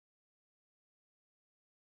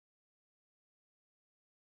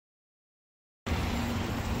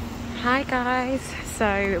Hi guys,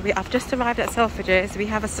 so I've just arrived at Selfridges. We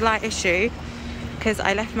have a slight issue because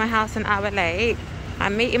I left my house an hour late.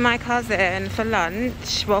 I'm meeting my cousin for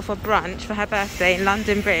lunch, well for brunch for her birthday in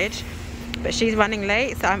London Bridge, but she's running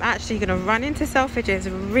late, so I'm actually going to run into Selfridges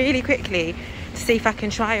really quickly to see if I can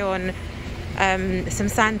try on some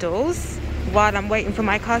sandals while I'm waiting for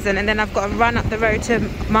my cousin, and then I've got to run up the road to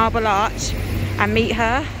Marble Arch and meet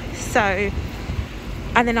her. So,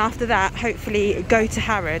 and then after that, hopefully go to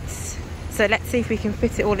Harrods. So let's see if we can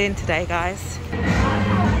fit it all in today, guys.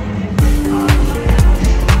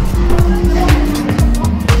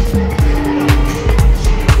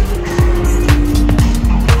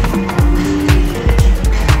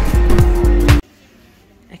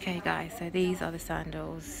 Okay guys, so these are the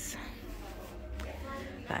sandals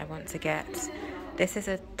that I want to get. This is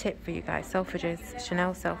a tip for you guys.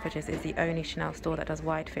 Chanel Selfridges is the only Chanel store that does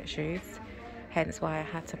wide fit shoes. Hence why I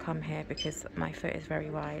had to come here, because my foot is very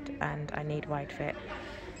wide and I need wide fit.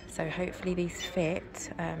 So hopefully these fit.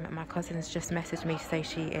 My cousin's just messaged me to say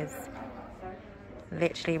she is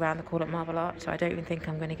literally around the corner at Marble Arch, so I don't even think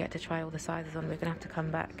I'm going to get to try all the sizes on. We're going to have to come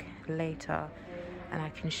back later and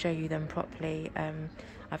I can show you them properly.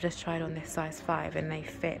 I've just tried on this size 5 and they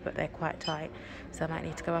fit, but they're quite tight, so I might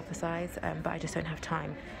need to go up a size, but I just don't have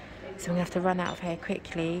time. So I'm going to have to run out of here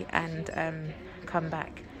quickly and come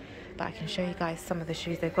back. But I can show you guys some of the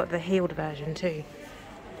shoes. They've got the heeled version too.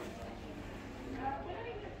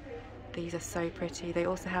 These are so pretty. They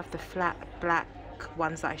also have the flat black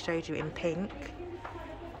ones that I showed you in pink.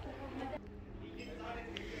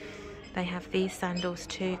 They have these sandals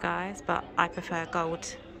too, guys, but I prefer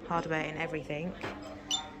gold hardware in everything.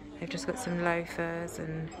 They've just got some loafers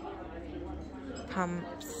and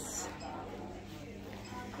pumps.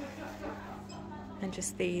 And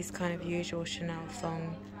just these kind of usual Chanel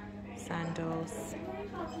thong sandals.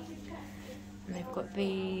 And they've got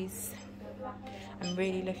these. I'm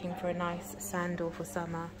really looking for a nice sandal for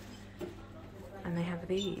summer. And they have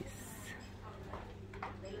these.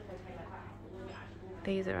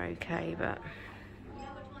 These are okay, but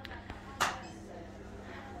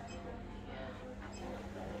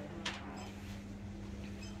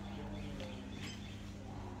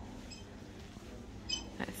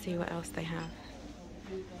let's see what else they have.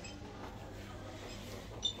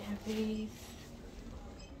 They have these.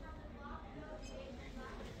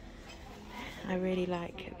 I really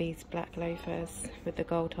like these black loafers with the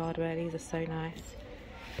gold hardware. These are so nice.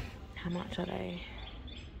 How much are they?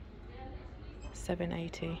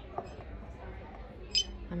 $7.80.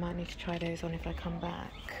 I might need to try those on if I come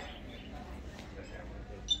back.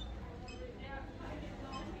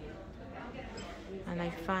 And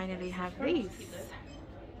they finally have these.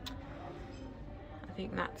 I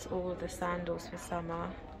think that's all the sandals for summer.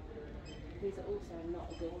 These are also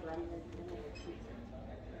not a good brand.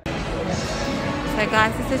 So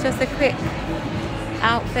guys, this is just a quick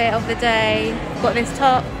outfit of the day. I've got this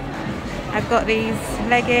top, I've got these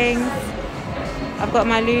leggings, I've got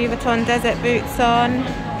my Louis Vuitton desert boots on,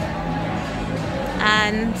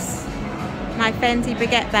 and my Fendi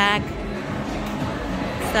baguette bag.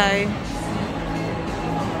 So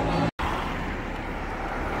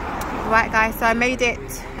right guys, so I made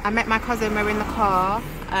it. I met my cousin, we're in the car.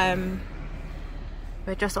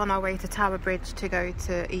 We're just on our way to Tower Bridge to go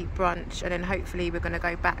to eat brunch, and then hopefully we're going to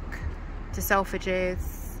go back to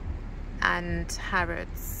Selfridges and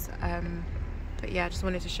Harrods. But yeah, I just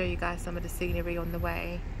wanted to show you guys some of the scenery on the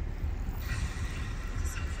way,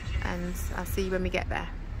 and I'll see you when we get there.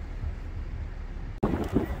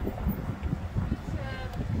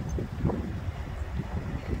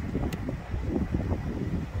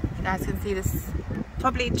 You guys can see this,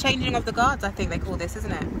 probably changing of the guards, I think they call this,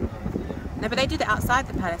 isn't it? No, but they did it outside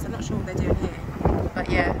the palace. I'm not sure what they're doing here. But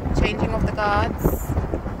yeah, changing of the guards.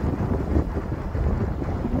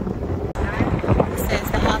 It says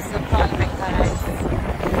the House of Parliament Palace,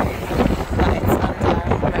 but it's under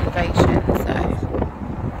renovation, so.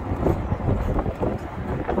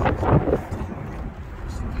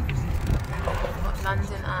 We've got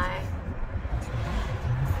London Eye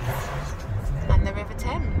and the River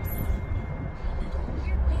Thames.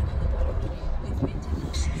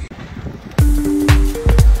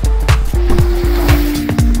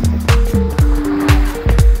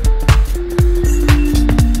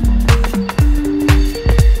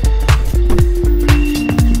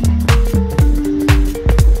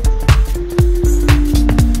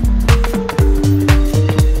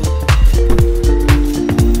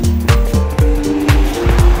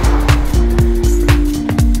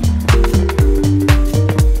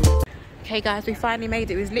 Okay guys, we finally made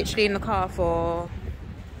it. We was literally in the car for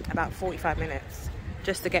about 45 minutes.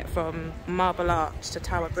 just to get from Marble Arch to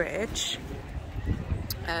Tower Bridge.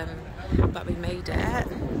 But we made it.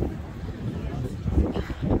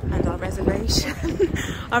 And our reservation,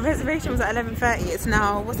 our reservation was at 11:30. It's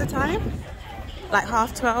now, what's the time? Like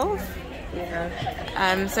 12:30?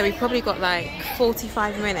 Yeah. So we've probably got like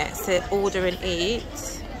 45 minutes to order and eat.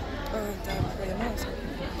 Oh, damn, your mask.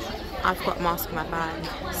 I've got a mask in my bag.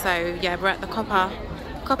 So yeah, we're at the Copper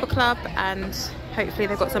Club, and hopefully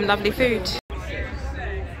they've got some lovely food.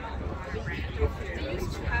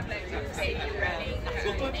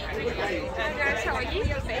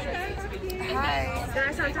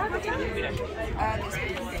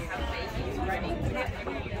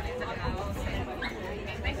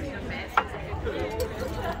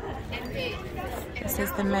 This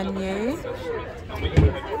is the menu.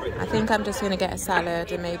 I think I'm just going to get a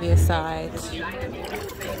salad and maybe a side. Can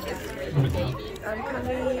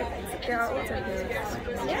we get our order, please?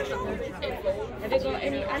 Yeah. Have you got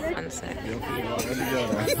any other? One sec.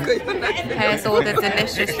 Here's all the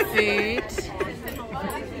delicious food.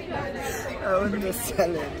 Oh, and the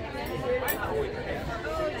salad.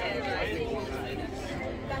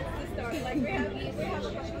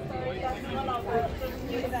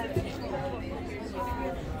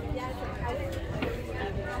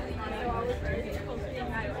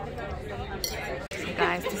 So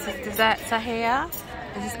guys, this is desserts are here.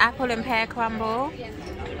 This is apple and pear crumble,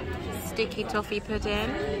 sticky toffee pudding,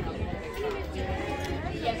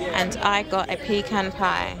 and I got a pecan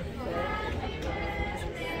pie.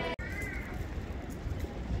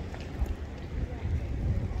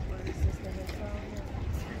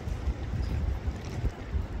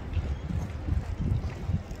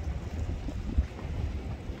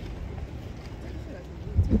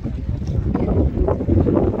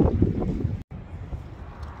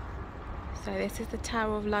 So this is the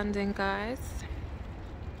Tower of London, guys.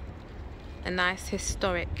 A nice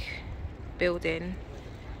historic building,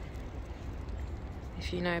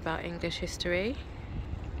 if you know about English history.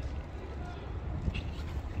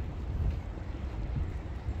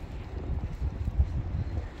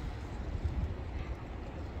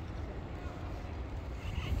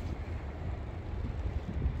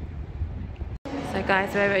 So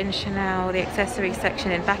guys, we're in Chanel, the accessories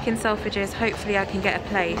section, and back in Selfridges. Hopefully I can get a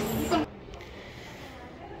place.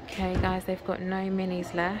 Okay guys, they've got no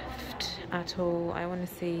minis left at all. I want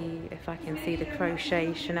to see if I can see the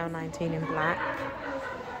crochet Chanel 19 in black,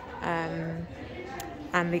 and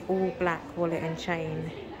the all black wallet and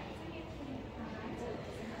chain.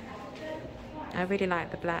 I really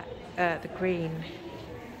like the black, the green.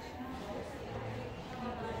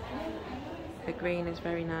 The green is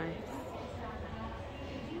very nice.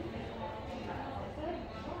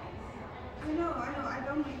 I know, I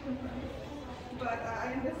don't make them, but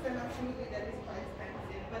I understand absolutely that it's quite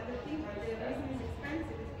expensive. But the thing, the reason it's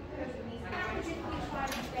expensive is because it needs to be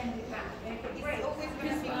it's always going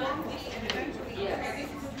to be wonky and eventually, this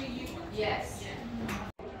is reused. Yes.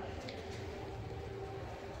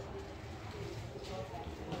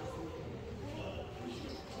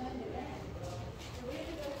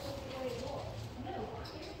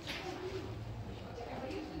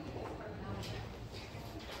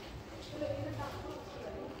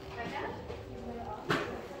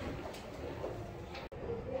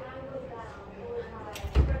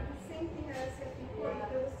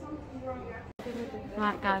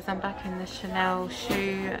 Right guys, I'm back in the Chanel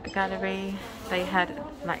shoe gallery. They had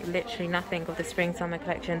like literally nothing of the spring summer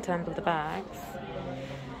collection in terms of the bags.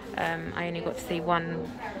 I only got to see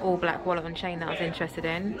one all black wallet and chain that I was interested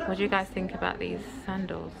in. What do you guys think about these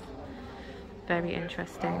sandals? Very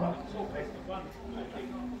interesting.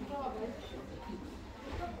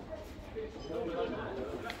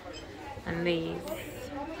 And these,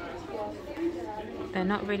 they're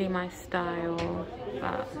not really my style,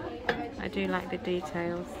 but I do like the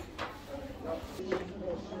details.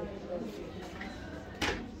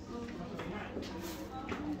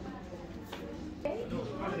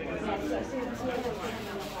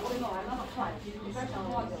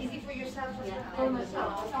 Easy for yourself.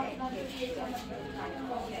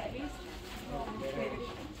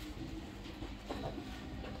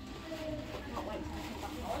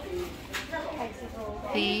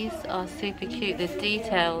 These are super cute, the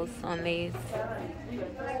details on these.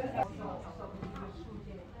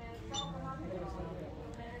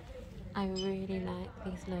 I really like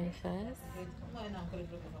these loafers.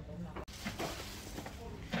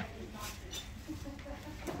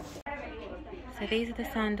 So these are the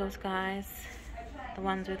sandals, guys, the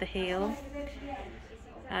ones with the heel.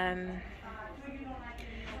 They're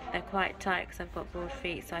quite tight because I've got broad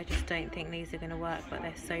feet, so I just don't think these are going to work, but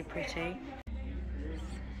they're so pretty.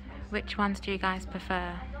 Which ones do you guys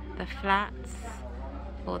prefer? The flats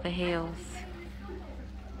or the heels?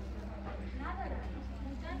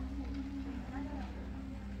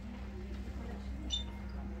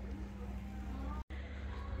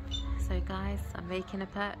 So guys, I'm making a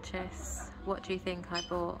purchase. What do you think I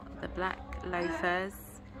bought? The black loafers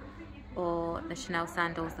or the Chanel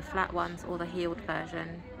sandals, the flat ones or the heeled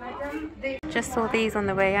version? Just saw these on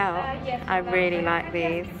the way out. I really like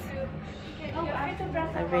these.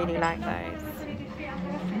 I really like those.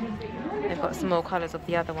 They've got some more colours of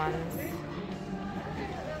the other ones.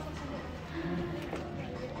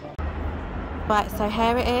 Right, so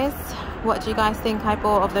here it is. What do you guys think I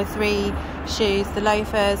bought of the 3 shoes? The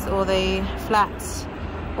loafers or the flat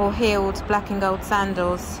or heeled black and gold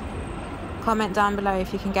sandals? Comment down below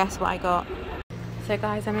if you can guess what I got. So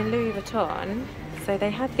guys, I'm in Louis Vuitton. So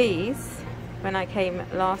they had these when I came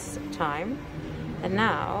last time. And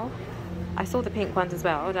now, I saw the pink ones as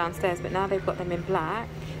well downstairs, but now they've got them in black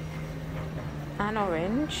and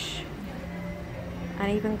orange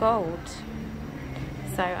and even gold.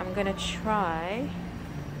 So I'm gonna try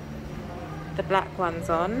the black ones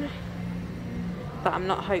on, but I'm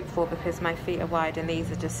not hopeful because my feet are wide and these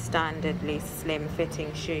are just standardly slim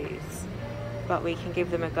fitting shoes, but we can give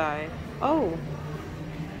them a go. Oh,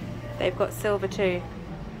 they've got silver too,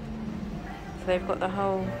 so they've got the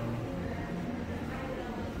whole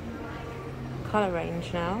colour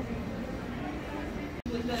range now.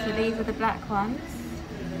 So these are the black ones.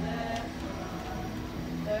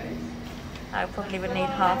 I probably would need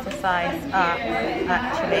half a size up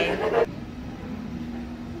actually.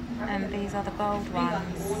 And these are the gold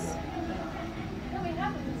ones.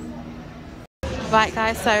 Right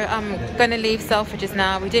guys, so I'm going to leave Selfridges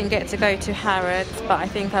now. We didn't get to go to Harrods, but I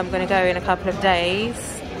think I'm going to go in a couple of days.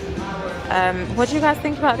 What do you guys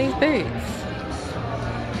think about these boots?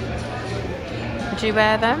 Would you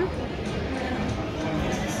wear them?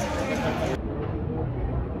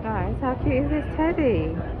 Guys, how cute is this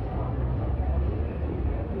teddy?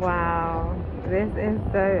 Wow, this is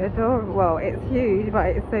so adorable. Well, it's huge, but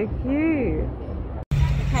it's so cute.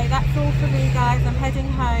 Okay, that's all for me guys. I'm heading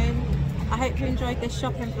home. I hope you enjoyed this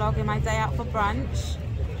shopping vlog in my day out for brunch.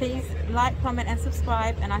 Please like, comment and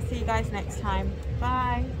subscribe, and I'll see you guys next time.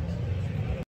 Bye.